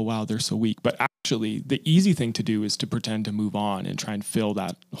like, oh wow, they're so weak. But actually, the easy thing to do is to pretend to move on and try and fill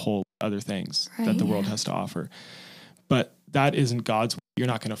that whole other things that the world has to offer. But that isn't God's way. You're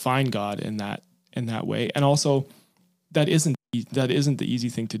not going to find God in that way. And also, that isn't the easy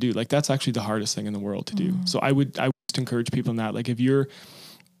thing to do. Like, that's actually the hardest thing in the world to do. So I would just encourage people in that. Like, if you're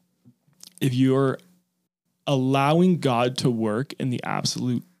allowing God to work in the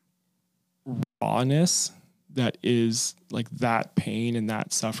absolute rawness that is like that pain and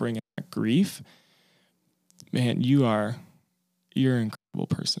that suffering and that grief, man, you're an incredible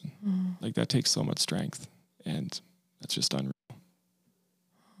person. Like, that takes so much strength, and that's just unreal.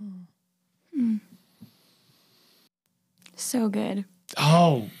 So good.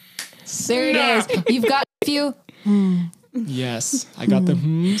 Oh, there it is. You've got a few. Yes, I got the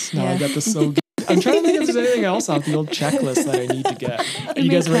hms. Now I got the so good. I'm trying to think if there's anything else off the old checklist that I need to get. You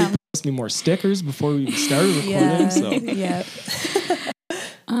guys ready to post me more stickers before we started recording?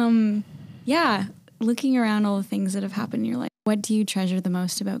 Yeah. Looking around all the things that have happened in your life, what do you treasure the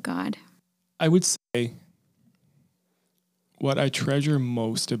most about God? I would say what I treasure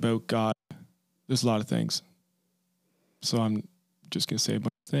most about God, there's a lot of things. So I'm just going to say a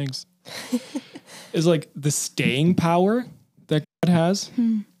bunch of things. Is like the staying power that God has.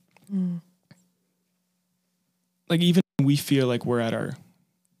 Like, even when we feel like we're at our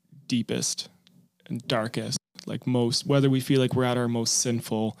deepest and darkest, like whether we feel like we're at our most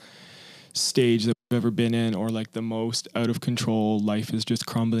sinful stage that we've ever been in, or like the most out of control, life is just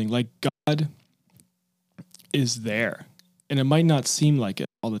crumbling, like, God is there. And it might not seem like it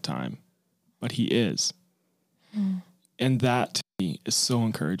all the time, but he is. And that to me is so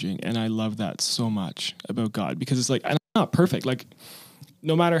encouraging. And I love that so much about God, because it's like, I'm not perfect. Like,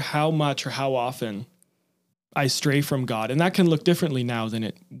 no matter how much or how often I stray from God, and that can look differently now than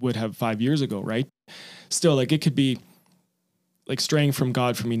it would have 5 years ago, right? Still, like, it could be like straying from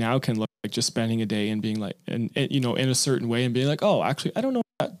God for me now can look like just spending a day and being like, and you know, in a certain way, and being like, oh, actually, I don't know if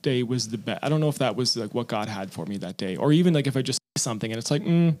that day was the best. I don't know if that was like what God had for me that day. Or even like if I just say something and it's like,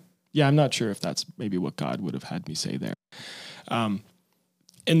 yeah, I'm not sure if that's maybe what God would have had me say there.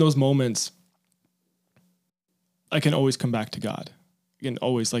 In those moments, I can always come back to God. I can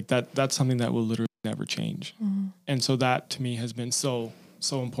always, like, that's something that will literally never change. And so that to me has been so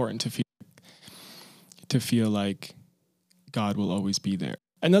important to feel like God will always be there.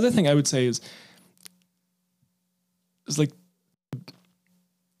 Another thing I would say is like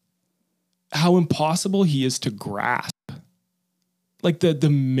how impossible he is to grasp. Like the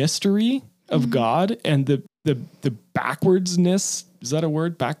mystery of God and the backwardsness. Is that a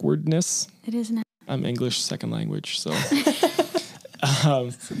word? Backwardness? It is now. I'm English second language, so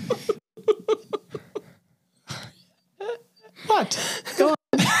what? Go on.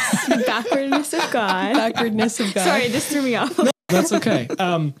 Backwardness of God. Backwardness of God. Sorry, it just threw me off. No, that's okay.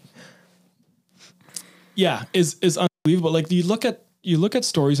 Yeah, is unbelievable. Like, you look at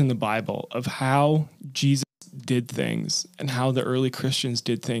stories in the Bible of how Jesus did things and how the early Christians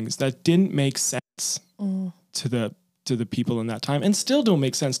did things that didn't make sense to the people in that time, and still don't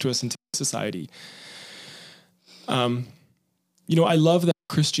make sense to us in today's society. You know, I love that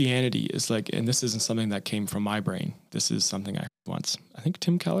Christianity is like, and this isn't something that came from my brain. This is something I heard once. I think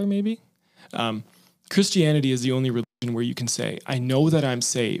Tim Keller maybe. Christianity is the only religion where you can say, I know that I'm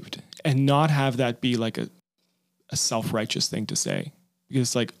saved, and not have that be like a self-righteous thing to say. Because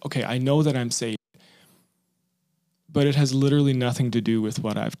it's like, okay, I know that I'm saved, but it has literally nothing to do with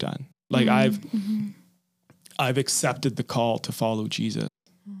what I've done. Like, I've accepted the call to follow Jesus.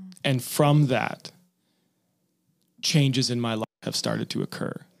 And from that, changes in my life have started to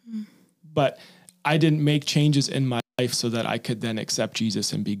occur. But I didn't make changes in my life so that I could then accept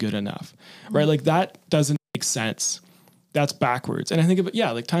Jesus and be good enough, right? Like, that doesn't make sense. That's backwards. And I think of it,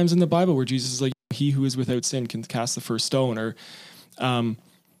 like times in the Bible where Jesus is like, he who is without sin can cast the first stone. Or,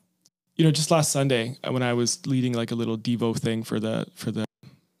 you know, just last Sunday when I was leading like a little Devo thing for the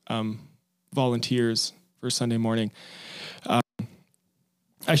volunteers for Sunday morning,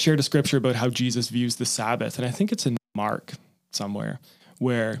 I I shared a scripture about how Jesus views the Sabbath, and I think it's in Mark somewhere,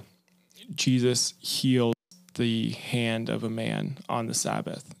 where Jesus healed the hand of a man on the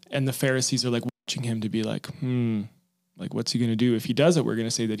Sabbath. And the Pharisees are like watching him to be like, like, what's he going to do? If he does it, we're going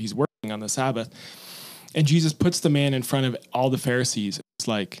to say that he's working on the Sabbath. And Jesus puts the man in front of all the Pharisees. It's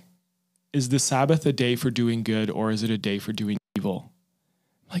like, is the Sabbath a day for doing good, or is it a day for doing evil?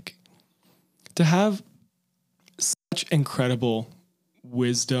 Like, to have such incredible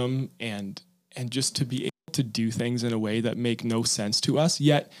wisdom and just to be able to do things in a way that make no sense to us,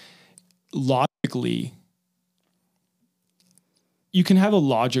 yet logically, you can have a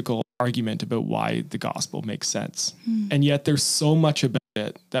logical argument about why the gospel makes sense. And yet there's so much about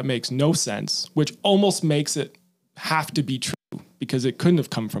it that makes no sense, which almost makes it have to be true because it couldn't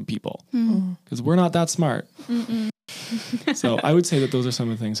have come from people because we're not that smart. So I would say that those are some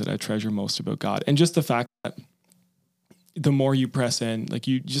of the things that I treasure most about God. And just the fact that the more you press in, like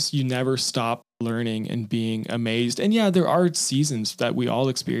you never stop learning and being amazed. And yeah, there are seasons that we all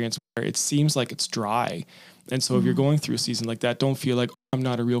experience where it seems like it's dry. And so if you're going through a season like that, don't feel like, oh, I'm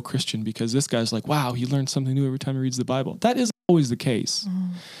not a real Christian because this guy's like, wow, he learns something new every time he reads the Bible. That is always the case.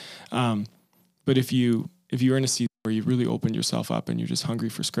 But if you're in a season where you really open yourself up and you're just hungry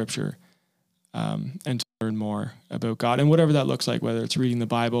for scripture, and to learn more about God and whatever that looks like, whether it's reading the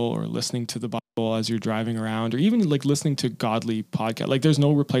Bible or listening to the Bible as you're driving around, or even like listening to godly podcasts, like there's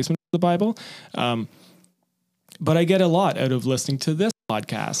no replacement for the Bible. But I get a lot out of listening to this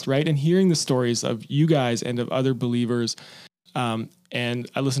podcast, right? And hearing the stories of you guys and of other believers. And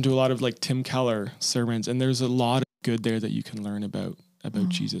I listen to a lot of like Tim Keller sermons, and there's a lot of good there that you can learn about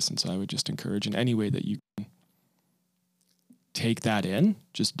Jesus. And so I would just encourage in any way that you can take that in,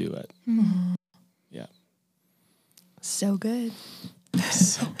 just do it. Yeah. So good.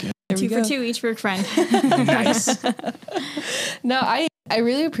 So good. 2 for 2 each work friend. Nice. No, I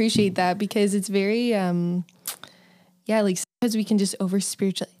really appreciate that because it's very, like sometimes we can just over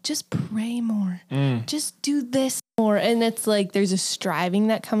spiritualize, just pray more, just do this more. And it's like, there's a striving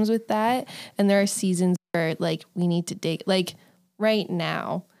that comes with that. And there are seasons where like we need to dig, like right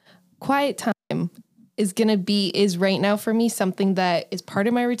now, quiet time is right now for me something that is part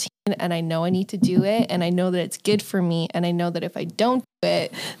of my routine, and I know I need to do it, and I know that it's good for me, and I know that if I don't do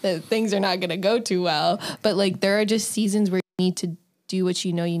it, that things are not going to go too well. But like there are just seasons where you need to do what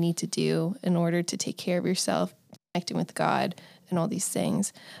you know you need to do in order to take care of yourself, connecting with God and all these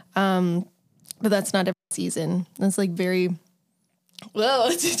things. But that's not every season. That's like very, whoa,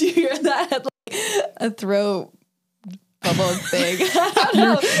 did you hear that? Like a throat bubble thing. I don't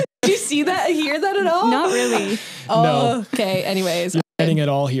know. Did you see that? Hear that at all? Not really. Oh, No. okay. Anyways. You're getting it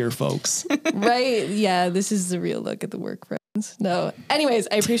all here, folks. Right. Yeah. This is the real look at the work friends. No. Anyways,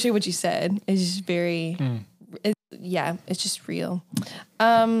 I appreciate what you said. It's just very, it's just real.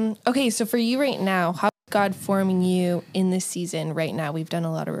 Okay. So for you right now, how is God forming you in this season right now? We've done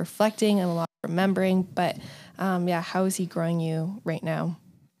a lot of reflecting and a lot of remembering, but how is he growing you right now?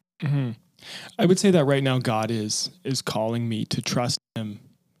 I would say that right now God is calling me to trust him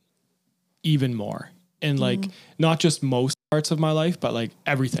even more. And like not just most parts of my life, but like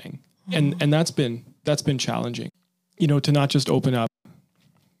everything. And that's been challenging. You know, to not just open up,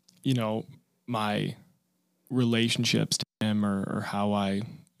 you know, my relationships to him or how I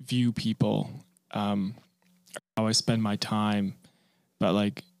view people, how I spend my time. But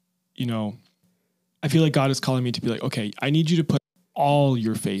like, you know, I feel like God is calling me to be like, okay, I need you to put all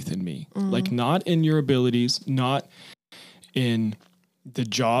your faith in me, like not in your abilities, not in the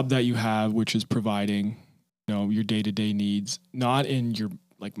job that you have, which is providing, you know, your day-to-day needs, not in your,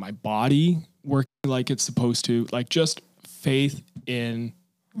 like my body working like it's supposed to, like just faith in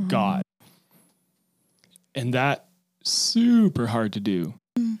God. And that super hard to do.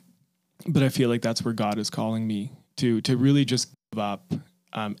 But I feel like that's where God is calling me to really just give up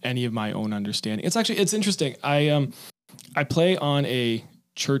any of my own understanding. It's interesting. I play on a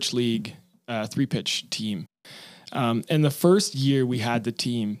church league 3-pitch team. And the first year we had the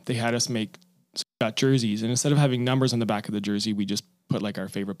team, they had us make jerseys. And instead of having numbers on the back of the jersey, we just put like our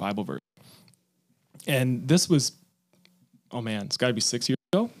favorite Bible verse. And this was, oh man, it's got to be 6 years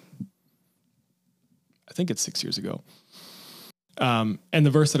ago. I think it's 6 years ago. And the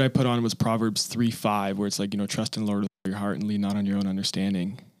verse that I put on was Proverbs 3:5, where it's like, you know, trust in the Lord with all your heart and lean not on your own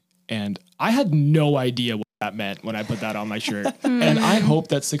understanding. And I had no idea what that meant when I put that on my shirt. And I hope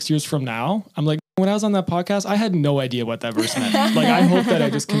that 6 years from now, I'm like, when I was on that podcast, I had no idea what that verse meant. Like, I hope that I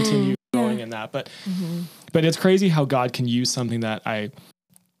just continue going in that. But it's crazy how God can use something that I,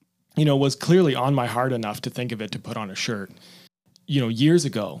 you know, was clearly on my heart enough to think of it to put on a shirt, you know, years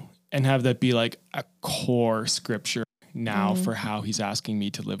ago, and have that be like a core scripture now for how he's asking me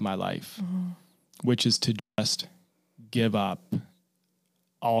to live my life, which is to just give up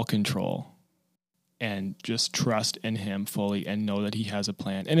all control and just trust in him fully and know that he has a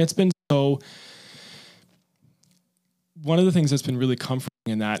plan. And it's been one of the things that's been really comforting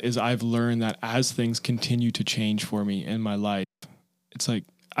in that is I've learned that as things continue to change for me in my life, it's like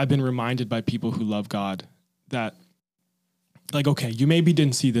I've been reminded by people who love God that, like, okay, you maybe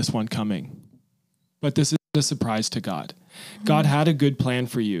didn't see this one coming, but this is a surprise to God. God had a good plan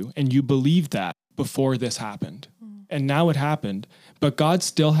for you, and you believed that before this happened. And now it happened, but God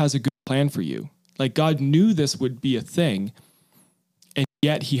still has a good plan for you. Like, God knew this would be a thing, and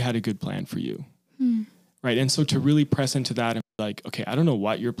yet he had a good plan for you. Right? And so to really press into that and be like, okay, I don't know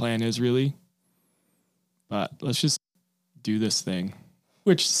what your plan is really, but let's just do this thing,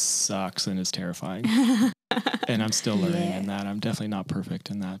 which sucks and is terrifying. And I'm still learning in that. I'm definitely not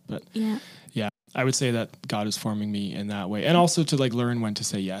perfect in that, but yeah, I would say that God is forming me in that way. And also to like learn when to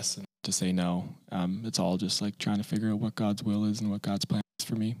say yes and to say no. It's all just like trying to figure out what God's will is and what God's plan is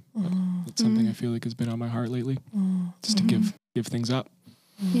for me. But it's something I feel like has been on my heart lately, just to give things up.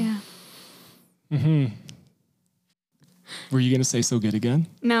 Yeah. Were you going to say so good again?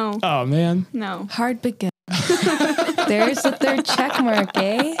 No. Oh, man. No. Hard but good. There's the third check mark,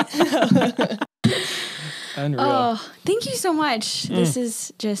 eh? Unreal. Oh, thank you so much. This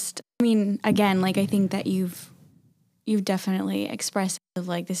is just, I mean, again, like I think that you've definitely expressed of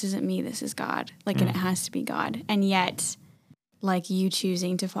like, this isn't me, this is God. Like, and it has to be God. And yet, like you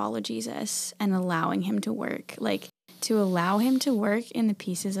choosing to follow Jesus and allowing him to work, like to allow him to work in the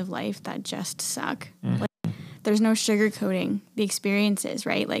pieces of life that just suck. Like, there's no sugarcoating the experiences,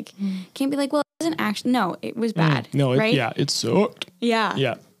 right? Like, can't be like, well, it wasn't actually, no, it was bad. No, right? It sucked. Yeah.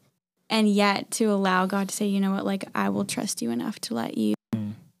 Yeah. And yet to allow God to say, you know what, like, I will trust you enough to let you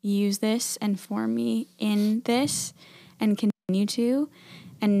use this and form me in this and continue to,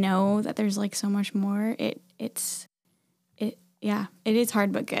 and know that there's like so much more. It is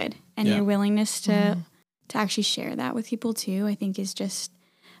hard but good. And your willingness to actually share that with people too, I think is just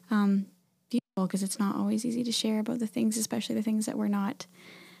beautiful, because it's not always easy to share about the things, especially the things that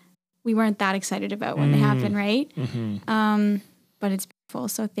we weren't that excited about when they happen, right? But it's beautiful,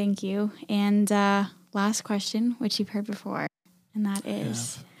 so thank you. And last question, which you've heard before, and that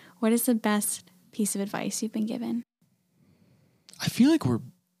is, what is the best piece of advice you've been given? I feel like we're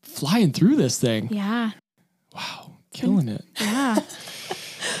flying through this thing. Yeah. Wow. Killing it. Yeah.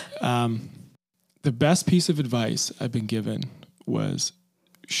 The best piece of advice I've been given was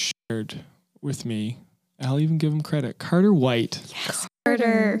shared with me. I'll even give him credit. Carter White. Yes.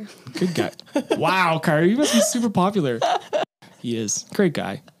 Carter. Good guy. Wow, Carter. You must be super popular. He is. Great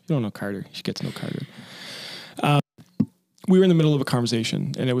guy. You don't know Carter. You should get to know Carter. We were in the middle of a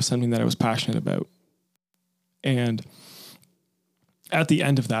conversation, and it was something that I was passionate about. And at the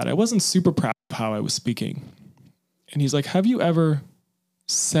end of that, I wasn't super proud of how I was speaking. And he's like, have you ever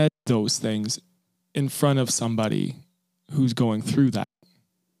said those things in front of somebody who's going through that?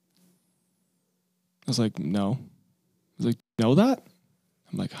 I was like, no. He's like, know that?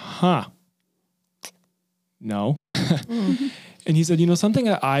 I'm like, huh. No. And he said, you know, something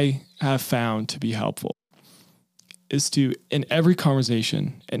that I have found to be helpful is to, in every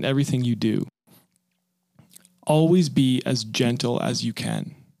conversation and everything you do, always be as gentle as you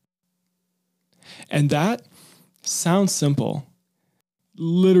can. And that sounds simple,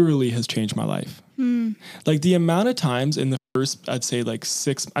 literally has changed my life. Like the amount of times in the first, I'd say like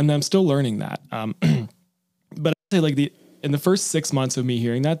 6, I'm still learning that. But I'd say like in the first 6 months of me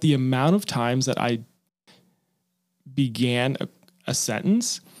hearing that, the amount of times that I began a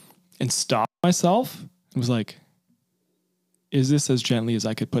sentence and stopped myself and was like, is this as gently as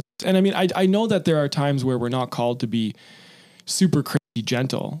I could put this? And I mean, I know that there are times where we're not called to be super crazy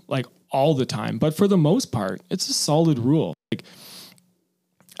gentle, like all the time, but for the most part, it's a solid rule. Like,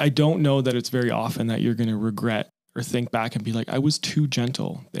 I don't know that it's very often that you're going to regret or think back and be like, I was too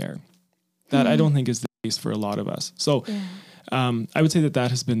gentle there. That I don't think is the case for a lot of us. So I would say that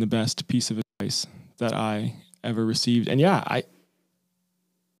has been the best piece of advice that I ever received. And yeah, I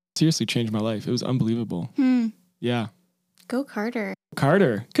seriously changed my life. It was unbelievable. Yeah. Go Carter.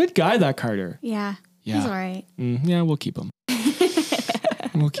 Carter. Good guy, that Carter. Yeah. He's all right. Yeah, we'll keep him.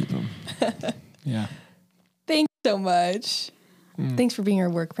 We'll keep him. Yeah. Thanks so much. Thanks for being our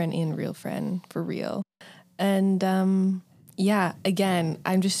work friend and real friend, for real. And again,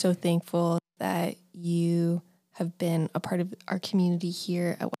 I'm just so thankful that you have been a part of our community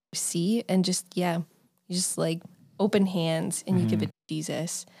here at YC, and you just like open hands and you give it to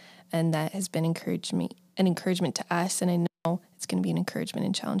Jesus. And that has been an encouragement to us. And I know it's going to be an encouragement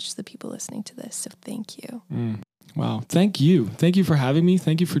and challenge to the people listening to this. So thank you. Wow. Thank you. Thank you for having me.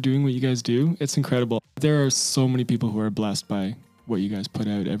 Thank you for doing what you guys do. It's incredible. There are so many people who are blessed by what you guys put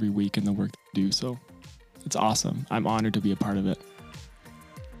out every week and the work you do. So it's awesome. I'm honored to be a part of it.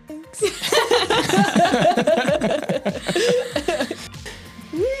 Thanks.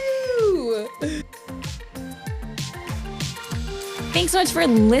 Woo! Thanks so much for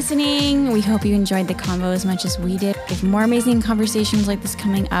listening. We hope you enjoyed the convo as much as we did. We have more amazing conversations like this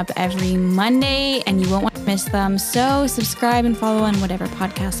coming up every Monday, and you won't want to miss them. So subscribe and follow on whatever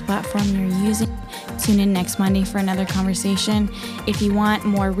podcast platform you're using. Tune in next Monday for another conversation. If you want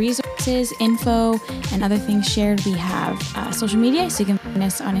more resources, info, and other things shared, we have social media. So you can find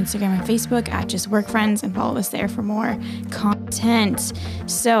us on Instagram and Facebook at Just Work Friends and follow us there for more content.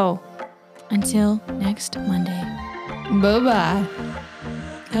 So until next Monday. Bye-bye.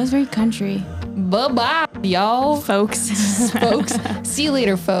 That was very country. Bye-bye, y'all. Folks. See you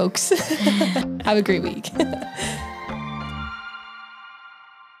later, folks. Have a great week.